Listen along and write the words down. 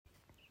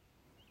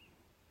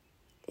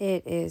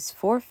It is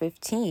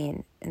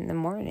 4:15 in the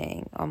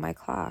morning on my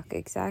clock.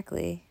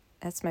 Exactly.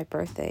 That's my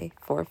birthday,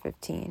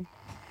 4:15.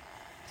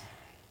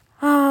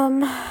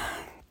 Um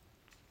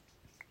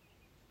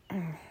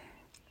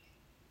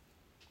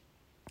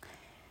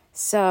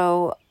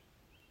so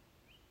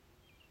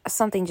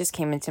something just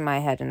came into my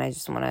head and I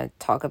just want to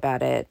talk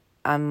about it.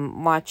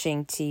 I'm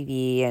watching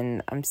TV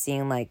and I'm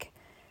seeing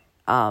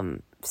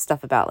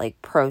stuff about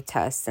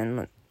protests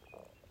and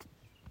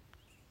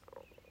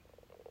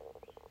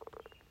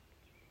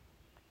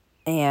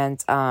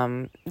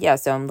yeah,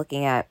 so I'm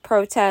looking at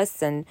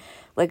protests and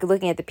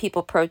looking at the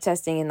people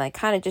protesting and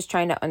kind of just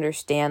trying to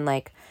understand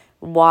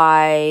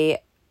why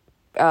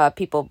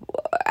people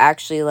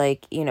actually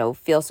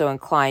feel so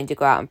inclined to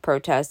go out and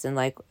protest, and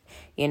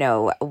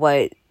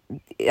what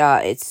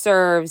it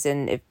serves,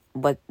 and if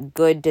what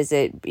good does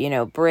it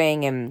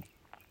bring and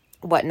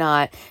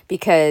whatnot,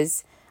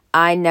 because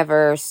I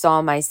never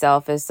saw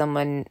myself as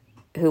someone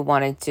who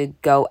wanted to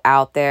go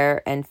out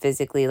there and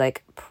physically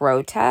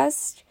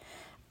protest.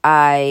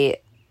 I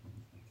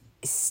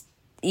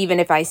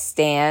Even if I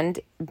stand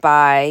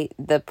by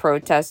the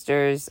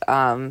protesters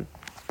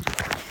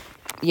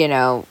you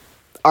know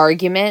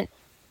argument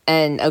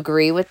and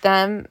agree with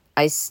them,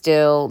 I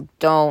still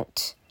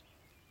don't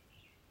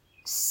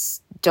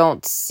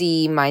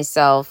see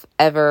myself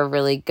ever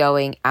really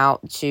going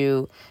out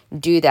to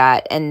do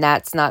that. And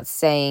that's not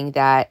saying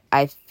that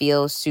I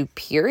feel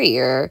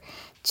superior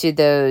to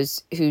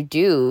those who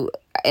do.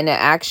 And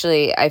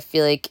actually, I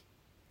feel like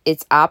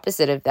it's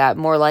opposite of that.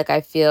 More like I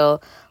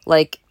feel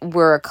like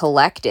we're a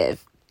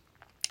collective.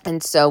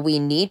 And so we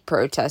need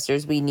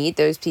protesters. We need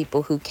those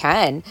people who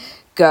can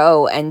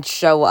go and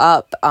show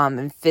up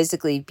and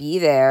physically be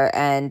there.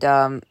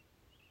 And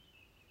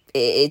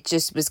it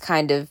just was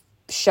kind of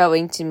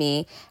showing to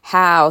me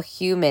how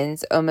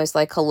humans almost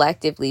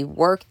collectively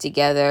work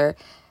together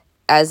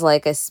as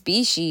a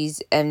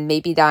species, and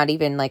maybe not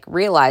even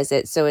realize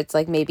it. So it's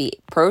maybe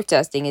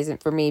protesting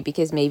isn't for me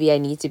because maybe I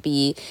need to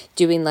be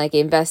doing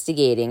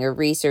investigating or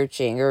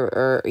researching,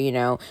 or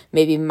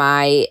maybe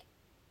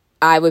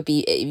I would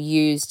be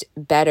used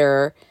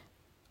better,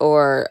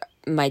 or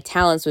my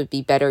talents would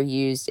be better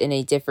used in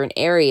a different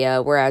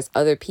area, whereas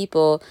other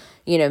people,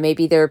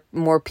 maybe they're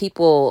more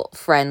people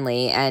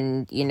friendly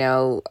and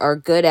are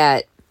good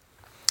at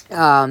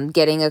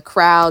getting a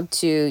crowd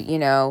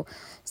to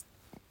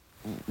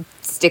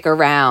stick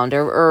around,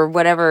 or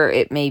whatever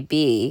it may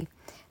be.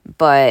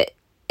 But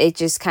it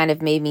just kind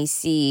of made me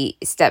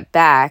step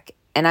back,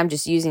 and I'm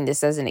just using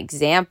this as an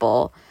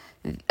example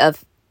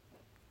of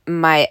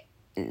my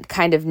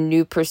kind of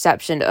new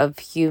perception of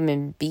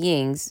human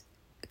beings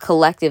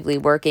collectively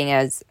working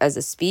as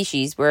a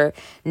species, where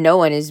no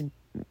one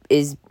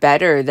is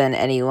better than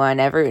anyone.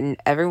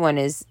 Everyone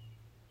is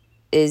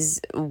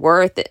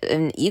worth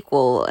and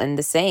equal and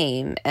the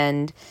same,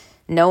 and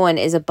no one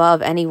is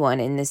above anyone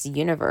in this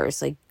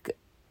universe.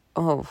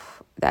 Oh,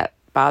 that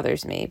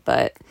bothers me.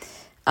 But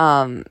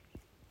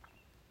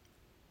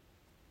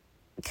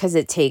because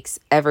it takes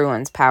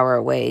everyone's power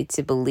away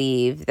to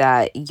believe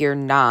that you're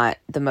not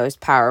the most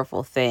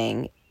powerful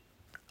thing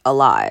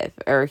alive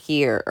or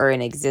here or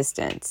in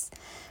existence.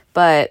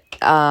 But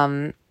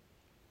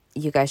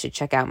you guys should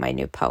check out my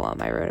new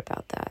poem I wrote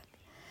about that.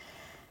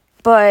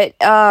 But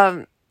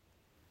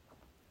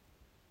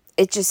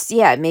it just,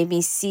 yeah, it made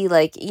me see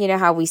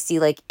how we see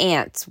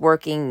ants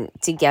working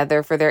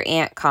together for their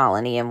ant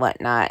colony and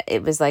whatnot.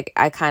 It was I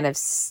kind of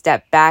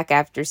stepped back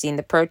after seeing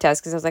the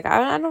protest, because I was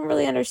I don't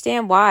really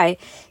understand why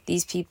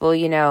these people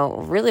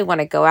really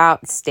want to go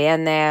out and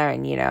stand there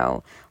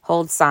and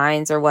hold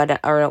signs or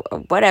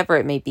whatever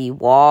it may be,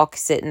 walk,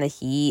 sit in the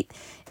heat.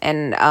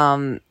 And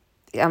I'm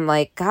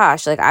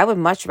gosh, I would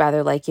much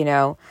rather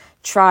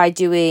try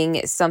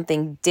doing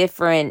something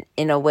different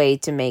in a way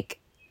to make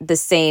the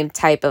same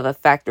type of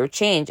effect or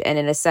change. And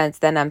in a sense,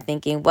 then I'm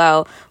thinking,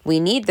 well, we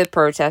need the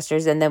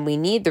protesters, and then we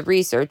need the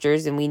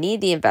researchers, and we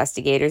need the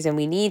investigators, and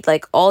we need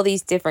all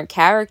these different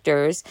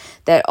characters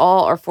that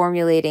all are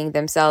formulating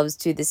themselves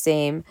to the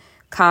same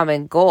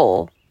common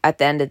goal at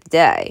the end of the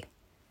day.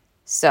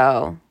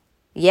 So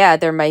yeah,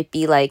 there might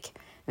be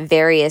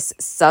various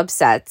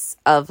subsets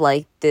of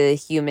the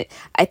human.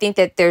 I think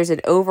that there's an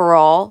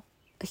overall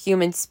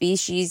human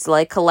species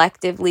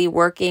collectively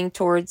working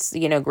towards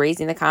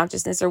raising the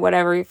consciousness or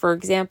whatever, for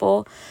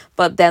example.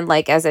 But then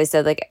as I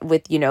said,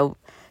 with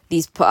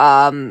these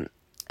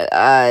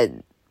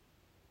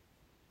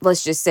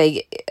let's just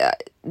say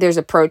there's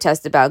a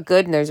protest about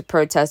good and there's a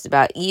protest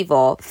about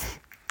evil.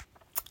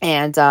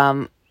 And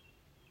oh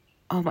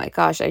my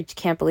gosh, I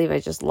can't believe I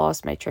just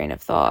lost my train of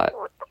thought.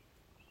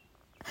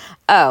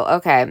 Oh,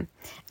 okay.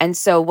 And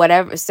so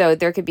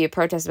there could be a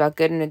protest about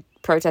good and a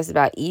protest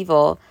about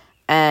evil,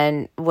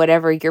 and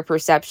whatever your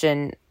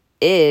perception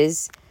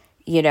is,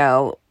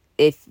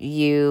 if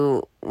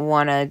you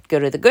want to go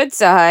to the good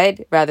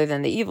side rather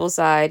than the evil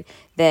side,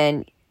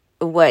 then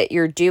what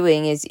you're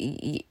doing is,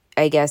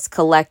 I guess,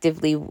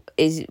 collectively,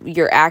 is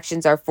your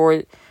actions are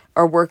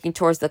working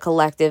towards the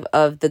collective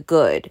of the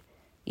good.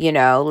 You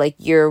know, like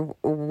you're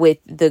with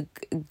the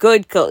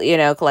good,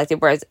 collective,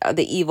 whereas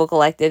the evil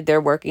collective, they're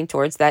working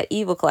towards that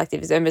evil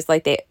collective. It's almost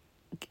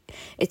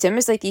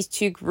like these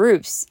two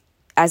groups,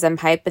 as I'm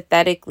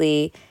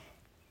hypothetically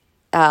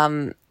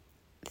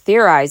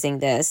theorizing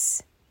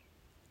this,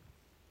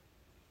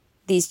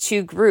 these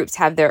two groups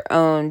have their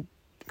own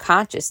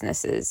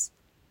consciousnesses.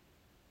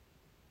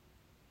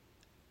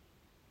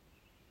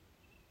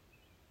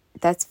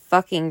 That's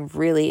fucking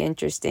really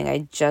interesting.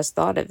 I just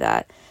thought of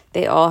that.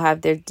 They all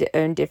have their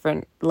own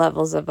different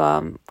levels of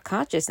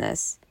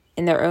consciousness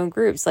in their own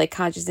groups. Like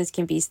consciousness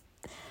can be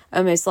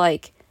almost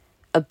like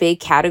a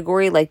big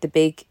category, like the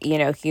big,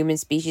 human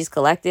species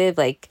collective,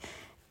 like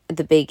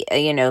the big,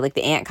 like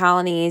the ant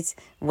colonies.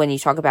 When you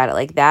talk about it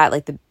like that,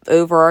 like the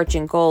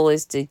overarching goal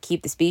is to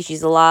keep the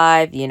species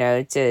alive,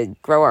 to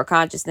grow our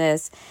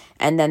consciousness.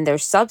 And then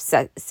there's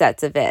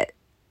subsets of it,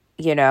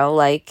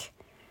 like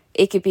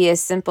it could be as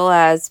simple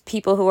as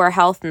people who are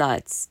health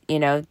nuts.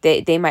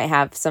 They might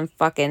have some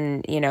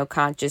fucking,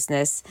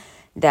 consciousness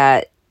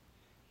that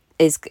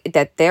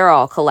they're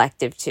all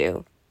collective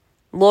to.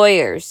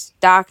 Lawyers,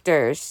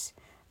 doctors,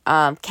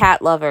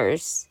 cat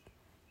lovers,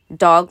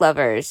 dog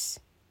lovers.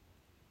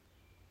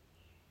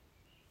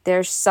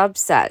 There's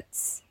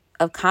subsets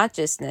of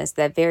consciousness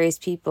that various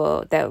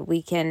people that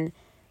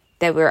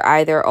we're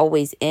either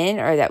always in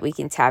or that we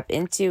can tap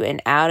into and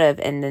out of,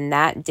 and then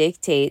that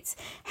dictates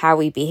how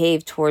we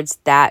behave towards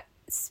that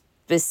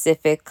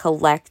specific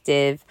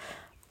collective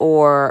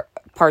or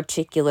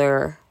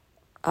particular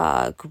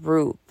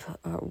group,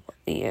 or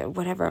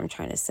whatever I'm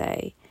trying to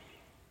say.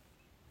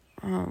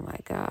 Oh my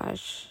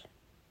gosh,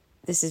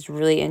 this is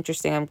really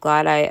interesting. I'm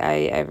glad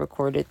I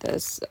recorded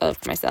this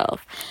of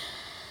myself.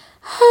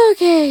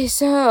 Okay,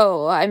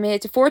 so I made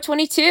it to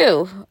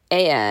 4:22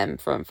 a.m.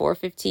 from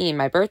 4:15.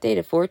 My birthday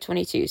to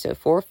 4:22, so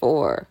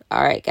 4-4.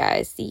 All right,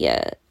 guys, see ya.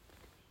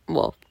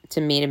 Well,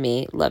 to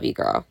me, love you,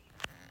 girl.